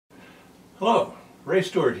Hello, Ray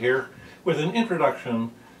Stewart here with an introduction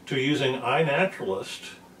to using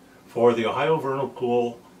iNaturalist for the Ohio Vernal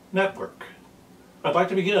Pool network. I'd like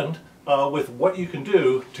to begin with what you can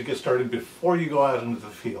do to get started before you go out into the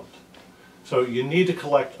field. So you need to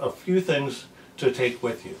collect a few things to take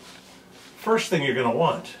with you. First thing you're going to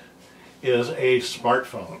want is a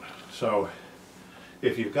smartphone. So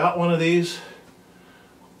if you've got one of these,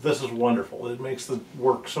 this is wonderful. It makes the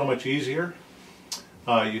work so much easier.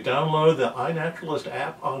 You download the iNaturalist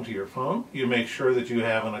app onto your phone. You make sure that you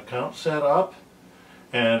have an account set up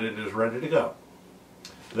and it is ready to go.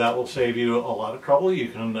 That will save you a lot of trouble. You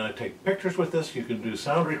can take pictures with this, you can do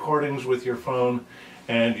sound recordings with your phone,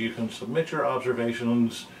 and you can submit your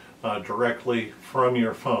observations directly from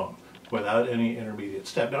your phone without any intermediate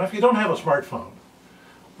step. Now if you don't have a smartphone,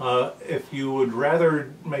 if you would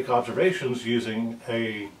rather make observations using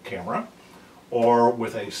a camera or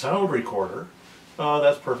with a sound recorder,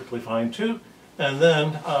 that's perfectly fine too. And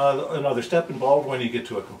then another step involved when you get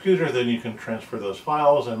to a computer, then you can transfer those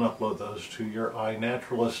files and upload those to your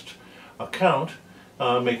iNaturalist account,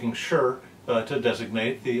 making sure to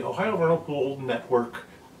designate the Ohio Vernal Pool Network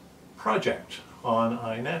project on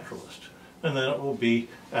iNaturalist. And then it will be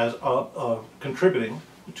as contributing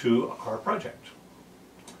to our project.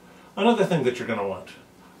 Another thing that you're going to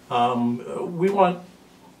want, we want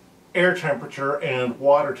air temperature and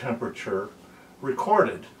water temperature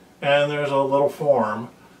recorded, and there's a little form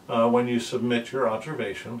when you submit your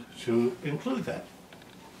observation to include that.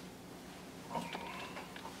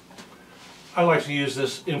 I like to use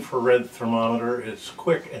this infrared thermometer. It's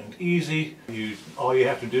quick and easy. All you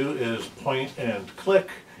have to do is point and click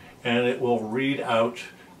and it will read out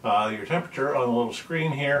your temperature on the little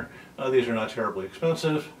screen here. These are not terribly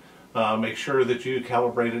expensive. Make sure that you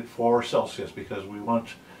calibrate it for Celsius because we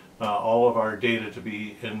want all of our data to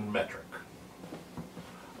be in metric.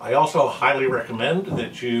 I also highly recommend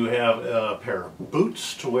that you have a pair of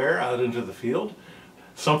boots to wear out into the field.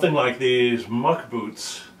 Something like these muck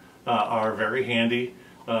boots are very handy,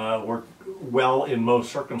 work well in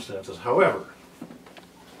most circumstances. However,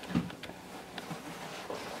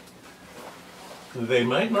 they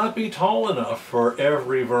might not be tall enough for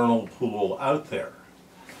every vernal pool out there.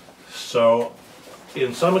 So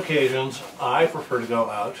in some occasions I prefer to go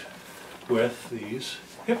out with these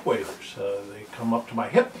hip waders. They come up to my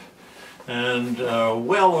hip and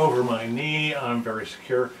well over my knee. I'm very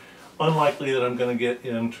secure. Unlikely that I'm going to get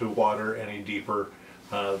into water any deeper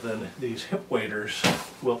than these hip waders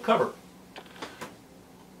will cover.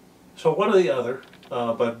 So one or the other,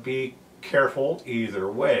 but be careful either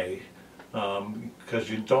way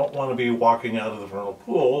because you don't want to be walking out of the vernal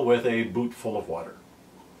pool with a boot full of water.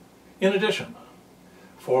 In addition,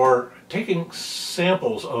 for taking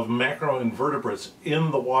samples of macroinvertebrates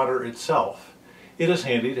in the water itself, it is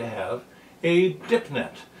handy to have a dip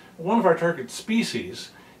net. One of our target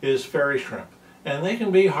species is fairy shrimp, and they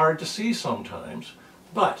can be hard to see sometimes,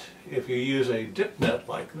 but if you use a dip net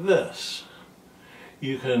like this,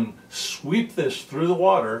 you can sweep this through the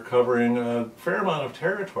water, covering a fair amount of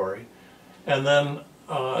territory, and then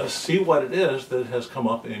see what it is that has come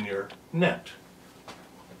up in your net.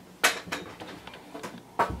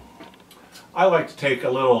 I like to take a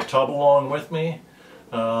little tub along with me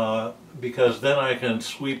because then I can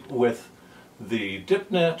sweep with the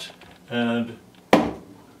dip net and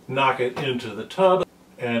knock it into the tub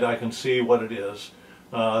and I can see what it is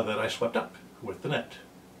that I swept up with the net.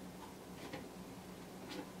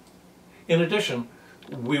 In addition,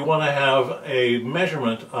 we want to have a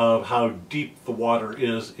measurement of how deep the water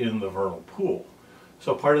is in the vernal pool.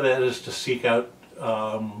 So part of that is to seek out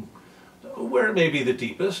where it may be the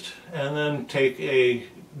deepest, and then take a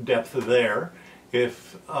depth there.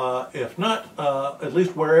 If not, at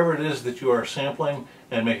least wherever it is that you are sampling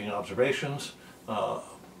and making observations,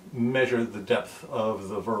 measure the depth of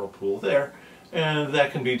the vernal pool there. And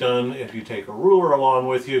that can be done if you take a ruler along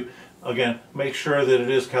with you. Again, make sure that it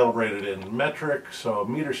is calibrated in metric, so a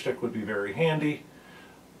meter stick would be very handy.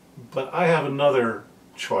 But I have another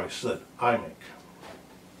choice that I make.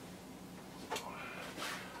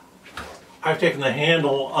 I've taken the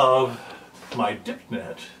handle of my dip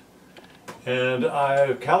net and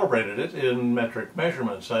I've calibrated it in metric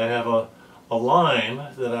measurements. I have a line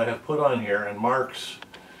that I have put on here and marks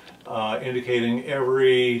indicating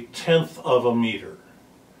every 1/10 of a meter.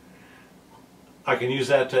 I can use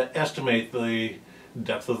that to estimate the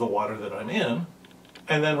depth of the water that I'm in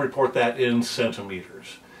and then report that in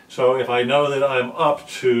centimeters. So if I know that I'm up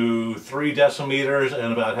to 3 decimeters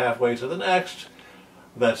and about halfway to the next,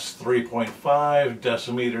 that's 3.5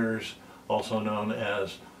 decimeters, also known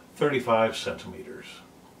as 35 centimeters.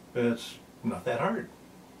 It's not that hard.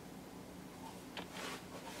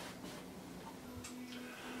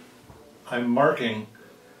 I'm marking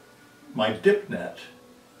my dip net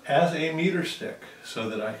as a meter stick so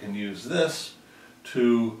that I can use this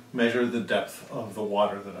to measure the depth of the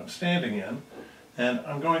water that I'm standing in. And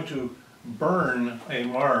I'm going to burn a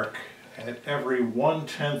mark at every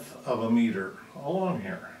 1/10 of a meter along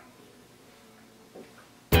here.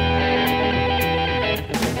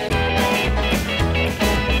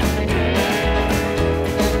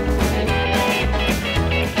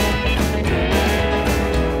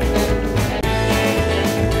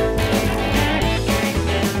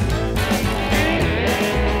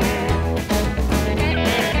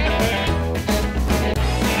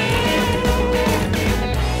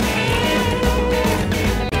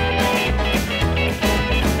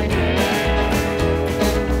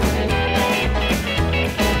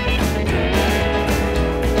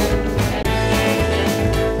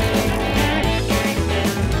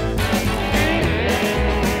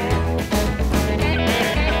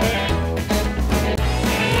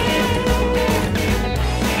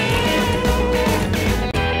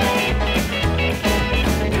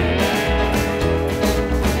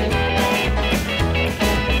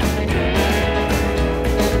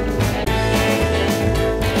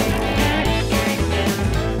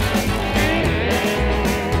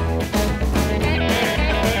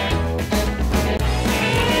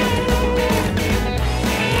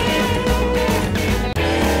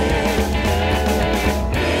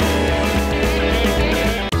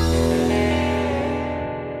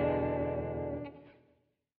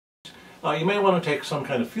 You may want to take some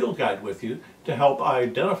kind of field guide with you to help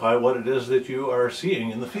identify what it is that you are seeing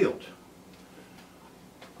in the field.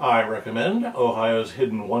 I recommend Ohio's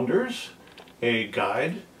Hidden Wonders, a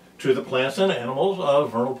guide to the plants and animals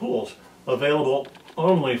of vernal pools, available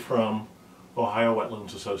only from Ohio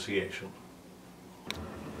Wetlands Association.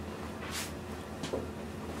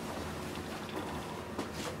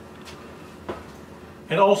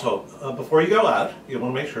 And also, before you go out, you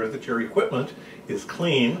want to make sure that your equipment is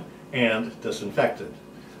clean and disinfected.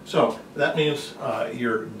 So that means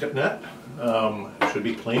your dip net should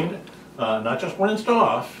be cleaned, not just rinsed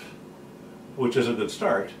off, which is a good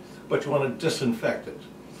start, but you want to disinfect it.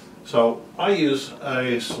 So I use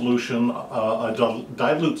a solution, a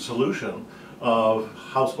dilute solution of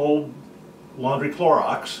household laundry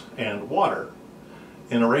Clorox and water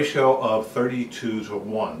in a ratio of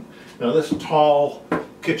 32:1. Now this tall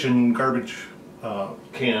kitchen garbage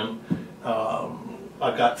can,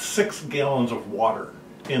 I've got 6 gallons of water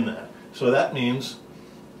in that. So that means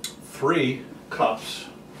 3 cups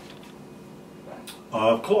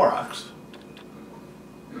of Clorox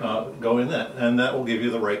go in that, and that will give you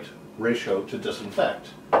the right ratio to disinfect.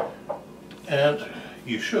 And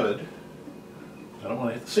you should, I don't want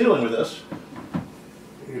to hit the ceiling with this,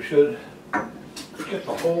 you should get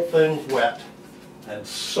the whole thing wet and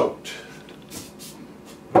soaked.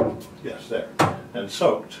 Yes, there, and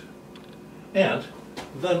soaked. And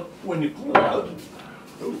then when you pull it out,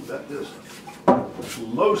 oh, that is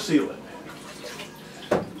low ceiling.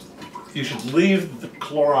 You should leave the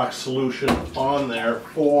Clorox solution on there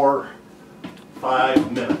for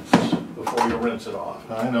 5 minutes before you rinse it off.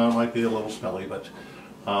 I know it might be a little smelly, but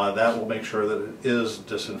that will make sure that it is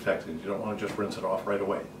disinfected. You don't want to just rinse it off right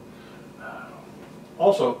away.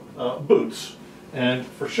 Also, boots. And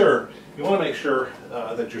for sure, you want to make sure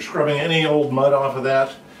that you're scrubbing any old mud off of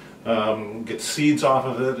that. Get seeds off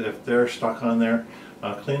of it if they're stuck on there.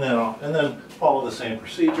 Clean that off, and then follow the same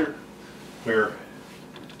procedure where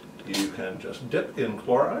you can just dip in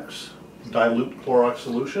Clorox, dilute Clorox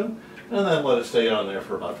solution, and then let it stay on there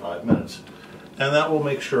for about 5 minutes. And that will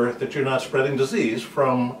make sure that you're not spreading disease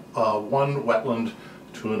from one wetland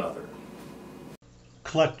to another.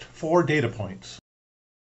 Collect 4 data points.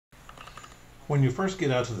 When you first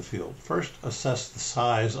get out to the field, first assess the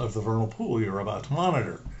size of the vernal pool you're about to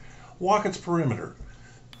monitor. Walk its perimeter.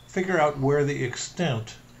 Figure out where the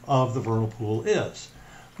extent of the vernal pool is.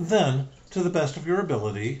 Then, to the best of your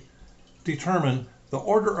ability, determine the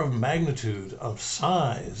order of magnitude of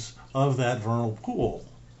size of that vernal pool,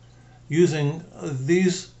 using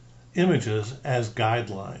these images as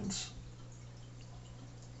guidelines.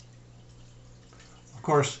 Of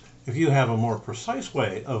course, if you have a more precise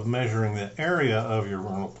way of measuring the area of your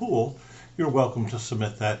vernal pool, you're welcome to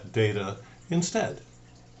submit that data instead.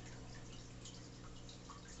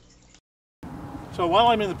 So while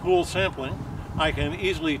I'm in the pool sampling, I can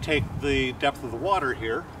easily take the depth of the water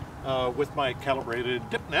here with my calibrated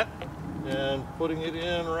dip net and putting it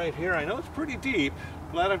in right here. I know it's pretty deep.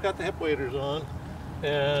 Glad I've got the hip waders on.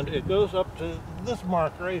 And it goes up to this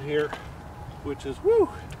mark right here, which is,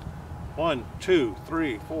 1, 2,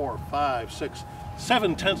 3, 4, 5, 6,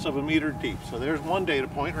 7/10 of a meter deep. So there's one data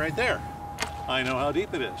point right there. I know how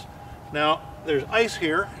deep it is. Now, there's ice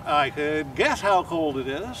here. I could guess how cold it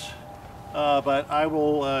is, but I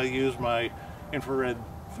will use my infrared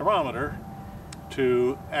thermometer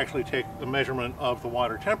to actually take the measurement of the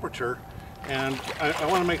water temperature. And I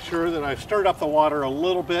want to make sure that I've stirred up the water a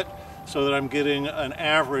little bit so that I'm getting an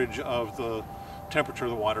average of the temperature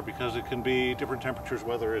of the water, because it can be different temperatures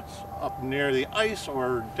whether it's up near the ice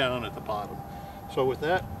or down at the bottom. So with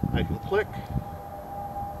that, I can click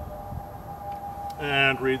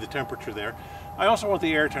and read the temperature there. I also want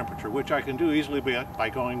the air temperature, which I can do easily by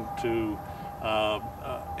going to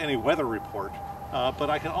any weather report. But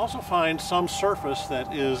I can also find some surface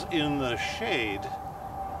that is in the shade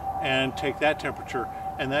and take that temperature,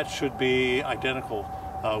 and that should be identical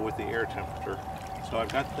with the air temperature. So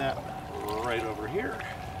I've got that right over here.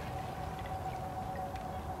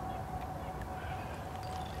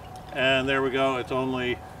 And there we go. It's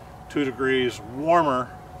only 2 degrees warmer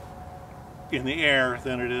in the air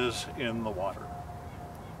than it is in the water.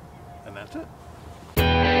 And that's it.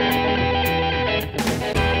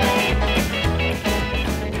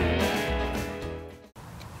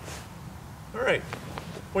 All right.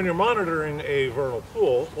 When you're monitoring a vernal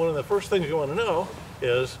pool, one of the first things you want to know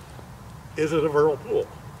is it a vernal pool?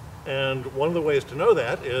 And one of the ways to know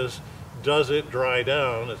that is, does it dry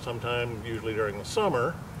down at some time, usually during the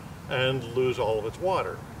summer, and lose all of its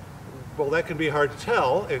water? Well, that can be hard to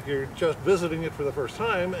tell if you're just visiting it for the first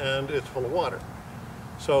time and it's full of water.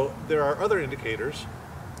 So there are other indicators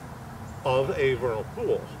of a vernal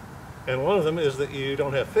pool. And one of them is that you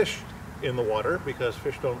don't have fish in the water, because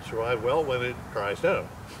fish don't survive well when it dries down.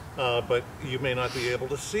 But you may not be able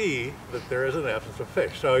to see that there is an absence of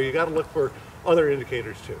fish. So you got to look for other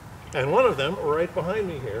indicators too. And one of them, right behind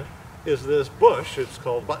me here, is this bush. It's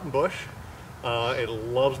called buttonbush. It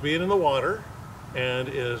loves being in the water and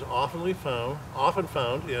is often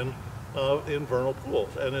found in vernal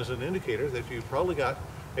pools, and is an indicator that you've probably got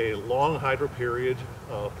a long hydroperiod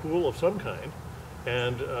pool of some kind.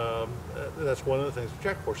 And that's one of the things to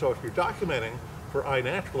check for. So if you're documenting for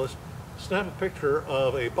iNaturalist, snap a picture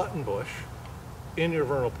of a buttonbush in your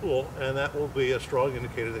vernal pool, and that will be a strong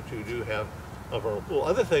indicator that you do have a vernal pool.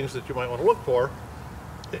 Other things that you might want to look for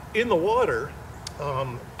in the water,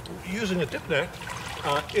 using a dip net,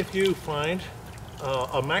 if you find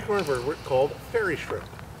a macroinvertebrate called fairy shrimp.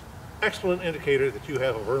 Excellent indicator that you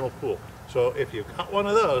have a vernal pool. So if you've got one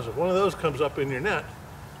of those, if one of those comes up in your net,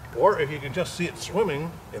 or if you can just see it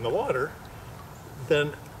swimming in the water,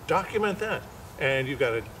 then document that. And you've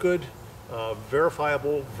got a good,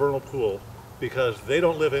 verifiable vernal pool, because they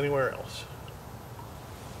don't live anywhere else.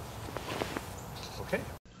 Okay.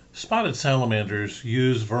 Spotted salamanders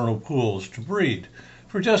use vernal pools to breed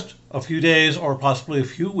for just a few days or possibly a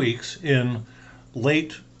few weeks in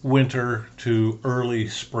late winter to early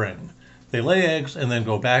spring. They lay eggs and then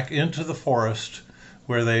go back into the forest,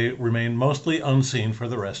 where they remain mostly unseen for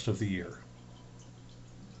the rest of the year.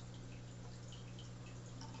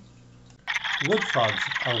 Wood frogs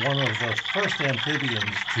are one of the first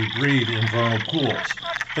amphibians to breed in vernal pools.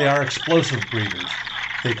 They are explosive breeders.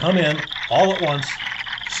 They come in all at once,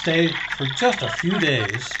 stay for just a few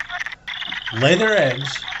days, lay their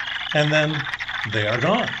eggs, and then they are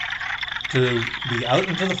gone to be out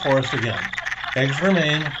into the forest again. Eggs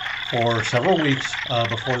remain for several weeks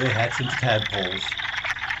before they hatch into tadpoles.